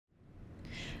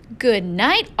Good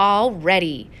Night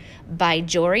Already by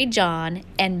Jory John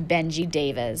and Benji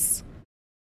Davis.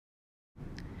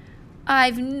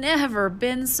 I've never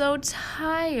been so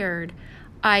tired.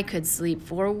 I could sleep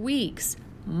for weeks,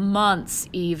 months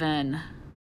even.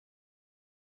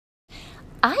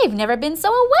 I've never been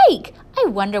so awake. I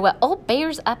wonder what old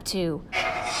Bear's up to.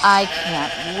 I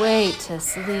can't wait to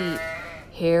sleep.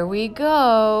 Here we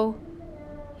go.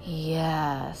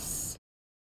 Yes.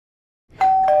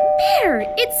 Bear,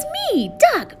 it's me,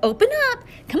 Duck. Open up.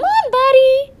 Come on,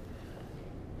 buddy.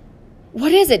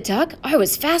 What is it, Duck? I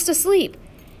was fast asleep.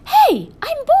 Hey,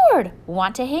 I'm bored.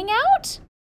 Want to hang out?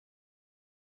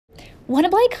 Want to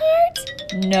play cards?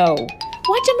 No.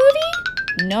 Watch a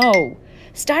movie? No.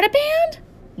 Start a band?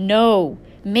 No.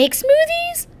 Make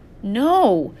smoothies?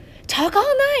 No. Talk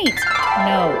all night?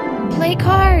 No. Play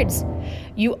cards?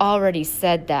 You already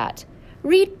said that.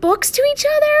 Read books to each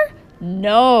other?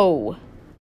 No.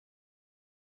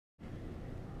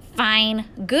 Fine.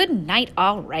 Good night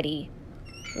already.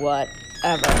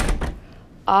 Whatever.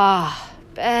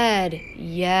 Bed.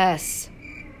 Yes.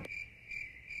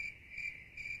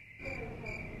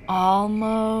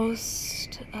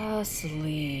 Almost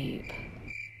asleep.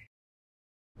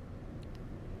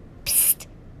 Psst.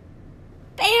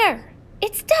 Bear,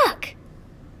 it's Duck.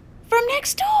 From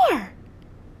next door.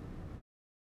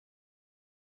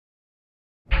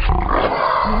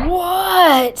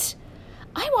 What?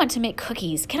 I want to make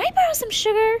cookies. Can I borrow some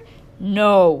sugar?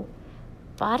 No.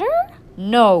 Butter?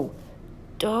 No.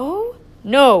 Dough?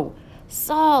 No.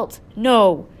 Salt?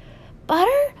 No.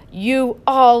 Butter? You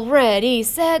already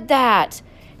said that.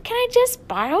 Can I just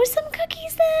borrow some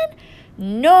cookies then?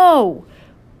 No.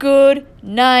 Good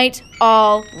night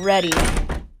already.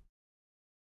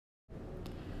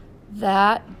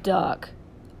 That duck.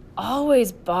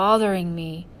 Always bothering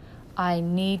me. I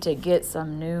need to get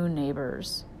some new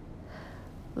neighbors.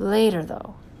 Later,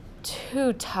 though.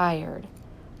 Too tired.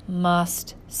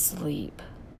 Must sleep.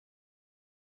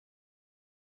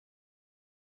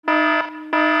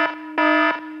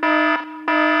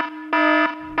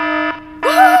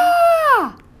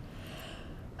 Ah!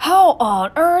 How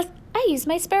on earth? I used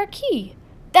my spare key.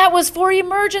 That was for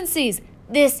emergencies.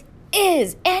 This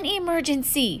is an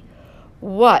emergency.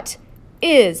 What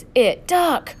is it,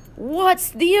 Duck? What's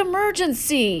the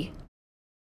emergency?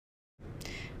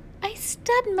 I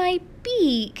stubbed my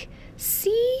beak.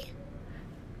 See?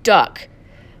 Duck,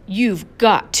 you've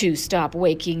got to stop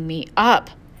waking me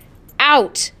up.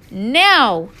 Out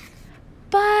now.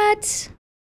 But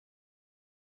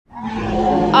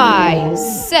I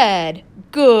said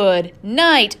good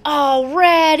night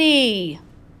already.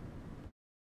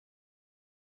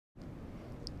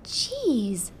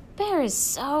 Jeez, Bear is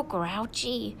so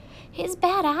grouchy. His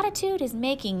bad attitude is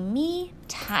making me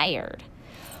tired.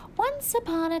 Once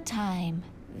upon a time,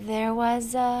 there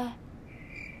was a...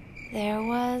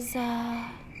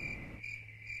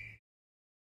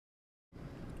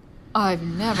 I've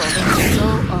never been so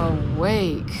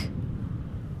awake.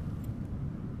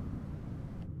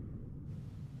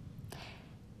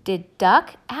 Did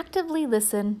Duck actively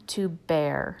listen to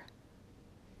Bear?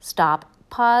 Stop,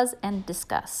 pause, and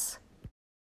discuss.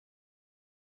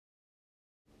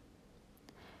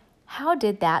 How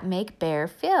did that make Bear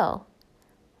feel?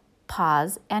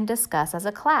 Pause and discuss as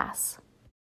a class.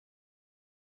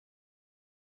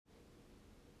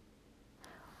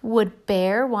 Would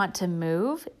Bear want to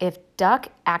move if Duck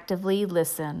actively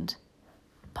listened?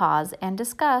 Pause and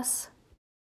discuss.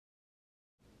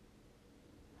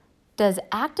 Does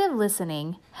active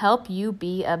listening help you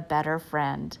be a better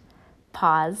friend?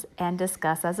 Pause and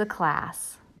discuss as a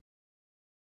class.